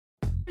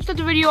Start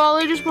the video. All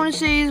I just want to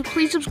say is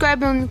please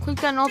subscribe and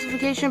click that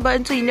notification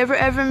button so you never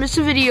ever miss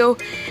a video,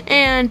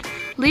 and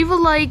leave a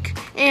like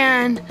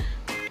and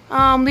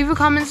leave a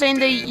comment saying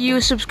that you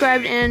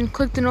subscribed and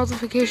click the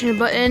notification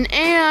button,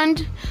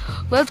 and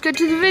let's get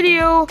to the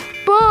video.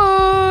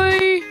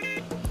 Bye.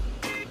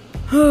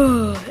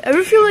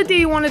 Ever feel like that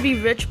you want to be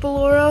rich,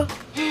 Ballora?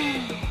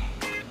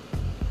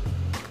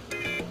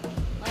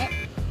 What?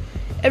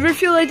 Ever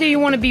feel like that you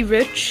want to be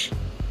rich?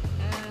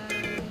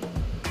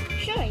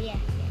 Sure, yeah.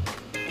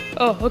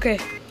 Oh, okay.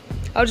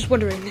 I was just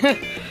wondering. Hey,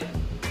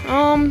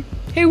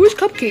 where's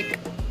Cupcake?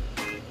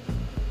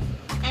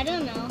 I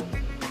don't know.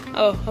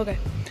 Oh, okay.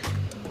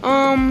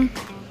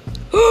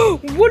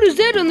 What is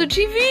that on the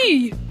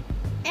TV?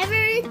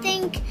 Ever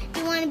think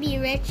you want to be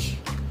rich?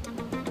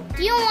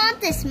 Do you want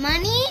this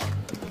money?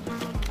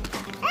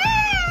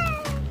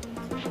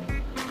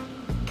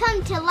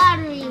 Come to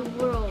Lottery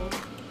World.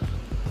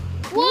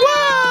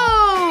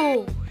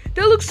 Whoa!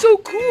 That looks so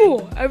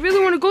cool. I really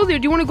want to go there.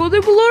 Do you want to go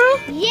there, Ballora?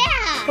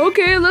 Yeah.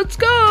 Okay, let's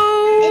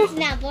go. It's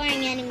not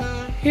boring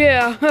anymore.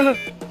 Yeah.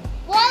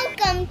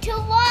 Welcome to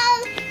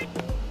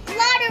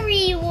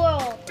Lottery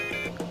World.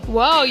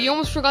 Wow, you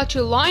almost forgot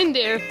your line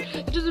there.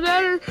 It doesn't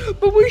matter,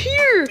 but we're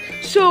here.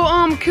 So,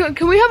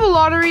 can we have a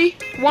lottery?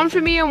 One for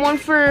me and one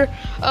for,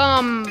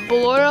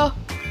 Ballora?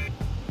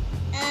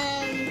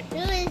 Who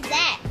is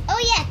that? Oh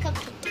yeah,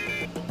 Cupcake.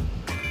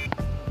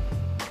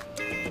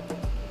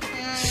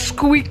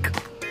 Squeak.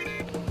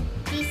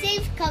 Be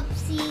safe,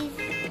 Cupsies.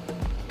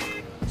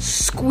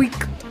 Squeak.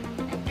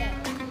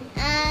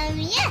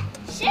 Yeah,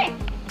 sure.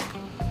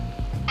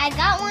 I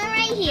got one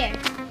right here.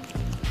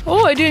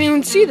 Oh, I didn't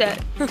even see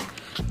that.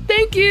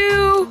 Thank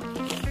you.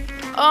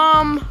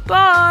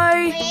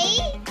 Bye.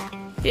 Wait,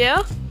 Yeah?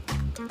 I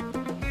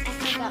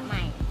forgot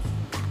mine.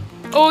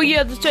 Oh,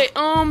 yeah, that's right.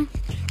 Can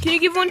you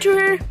give one to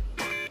her?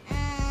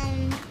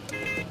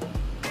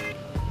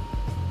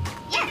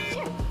 Yeah,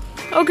 sure.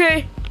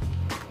 Okay.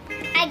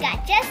 I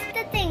got just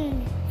the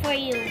thing for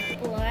you,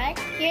 Ballora.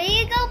 Here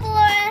you go,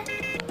 Ballora.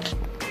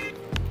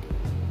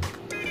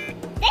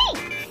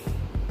 Thanks.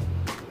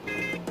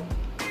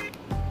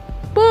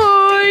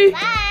 Bye.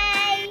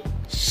 Bye.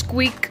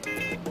 Squeak.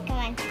 Come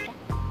on, Chica.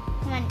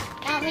 Come on.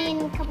 Not me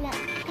and come on.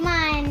 Come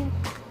on.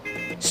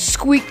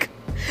 Squeak.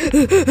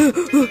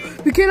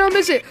 We cannot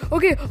miss it.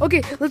 Okay,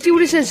 let's see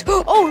what it says.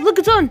 Oh, look,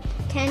 it's on.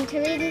 Time to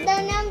read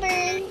the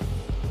numbers.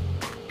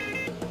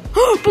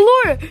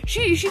 Ballora,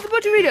 she's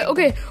about to read it.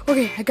 Okay,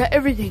 I got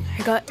everything.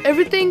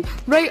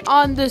 Right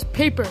on this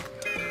paper.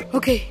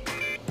 Okay,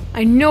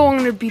 I know I'm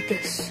gonna beat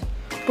this.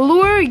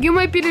 Ballora, you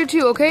might beat it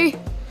too, okay?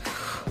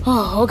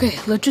 Oh, okay,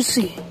 let's just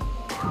see.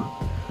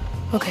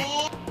 Okay.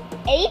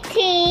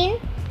 18.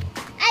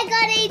 I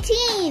got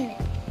 18.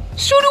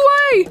 So do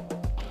I.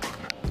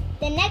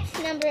 The next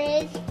number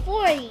is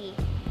 40.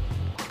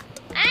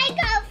 I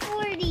got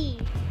 40.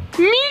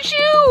 Me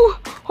too.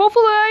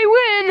 Hopefully I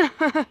win.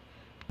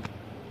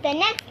 The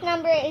next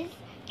number is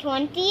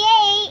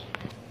 28.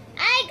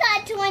 I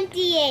got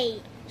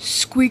 28.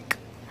 Squeak.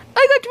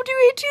 I got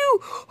 28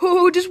 too.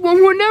 Oh, just one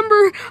more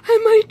number. I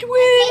might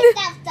win.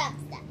 Okay, stop.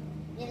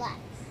 Relax.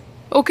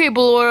 Okay,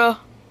 Ballora.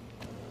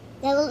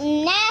 The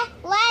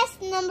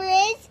last number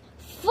is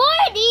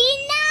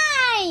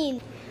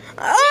 49.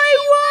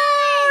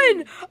 I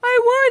won!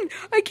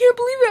 I can't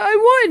believe it. I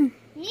won.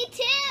 Me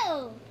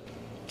too.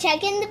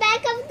 Check in the back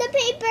of the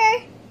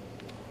paper.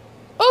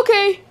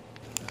 Okay.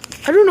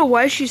 I don't know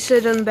why she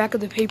said on the back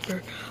of the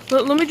paper.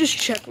 Let me just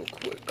check real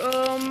quick.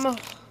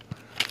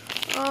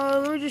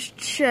 Let me just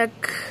check.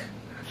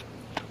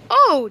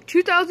 Oh,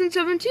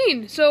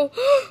 2017. So,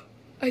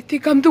 I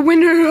think I'm the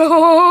winner.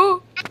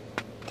 Oh.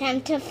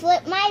 Time to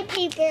flip my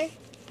paper.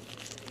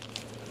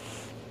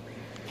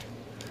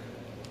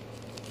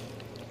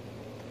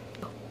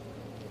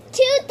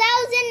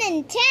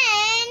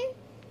 $2010.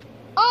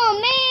 Oh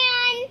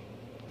man.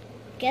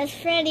 Guess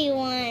Freddy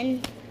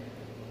won.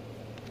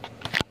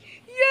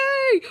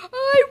 Yay!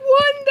 I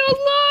won the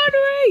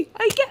lottery!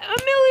 I get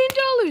 $1 million!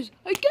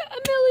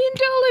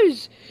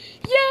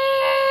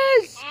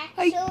 Yes!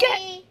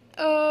 Actually,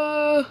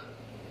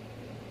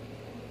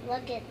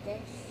 look at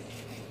this.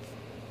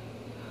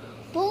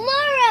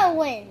 Ballora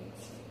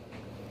wins.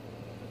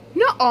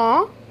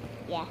 Nuh-uh.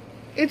 Yeah.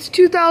 It's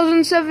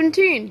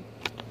 2017.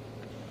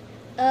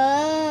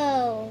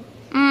 Oh.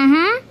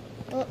 Mm-hmm.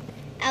 Well,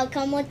 I'll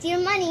come with your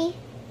money.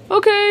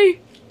 Okay.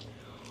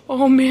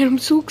 Oh man, I'm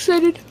so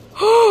excited.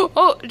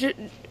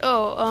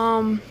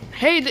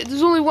 Hey,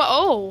 there's only one.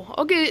 Oh,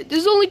 okay,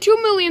 there's only 2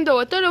 million though.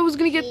 I thought I was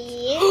gonna get.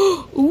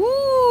 Yeah.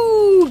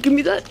 Ooh, give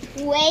me that.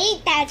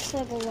 Wait, that's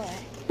for Ballora.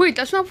 Wait,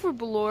 that's not for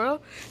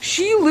Ballora.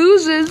 She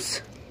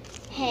loses.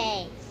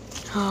 Hey.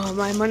 Oh,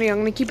 my money. I'm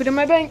gonna keep it in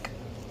my bank.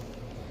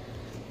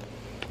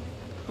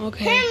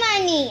 Okay. Her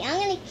money. I'm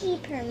gonna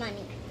keep her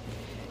money.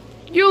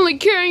 You're only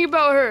caring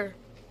about her,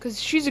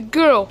 cause she's a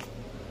girl.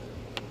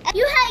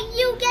 You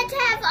get to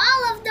have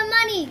all of the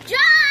money.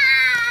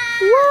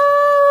 Drive!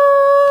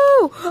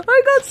 Whoa!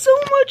 I got so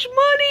much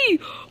money!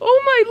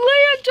 Oh my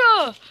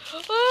Lanta!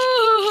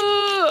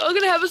 Oh, I'm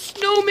gonna have a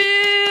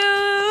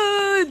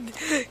snowman!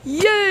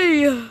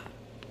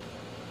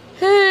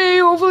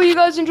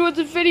 guys enjoyed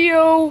the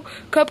video.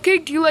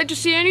 Cupcake, do you like to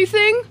see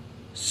anything?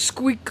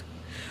 Squeak.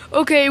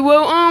 Okay,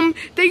 well,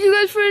 thank you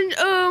guys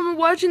for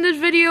watching this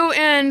video,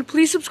 and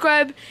please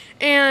subscribe,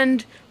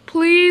 and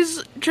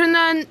please turn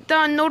on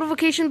the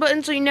notification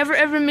button so you never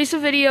ever miss a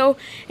video,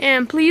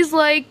 and please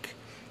like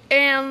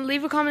and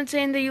leave a comment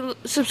saying that you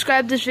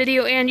subscribe this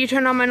video and you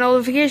turn on my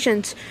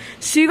notifications.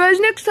 See you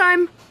guys next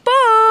time.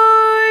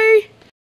 Bye!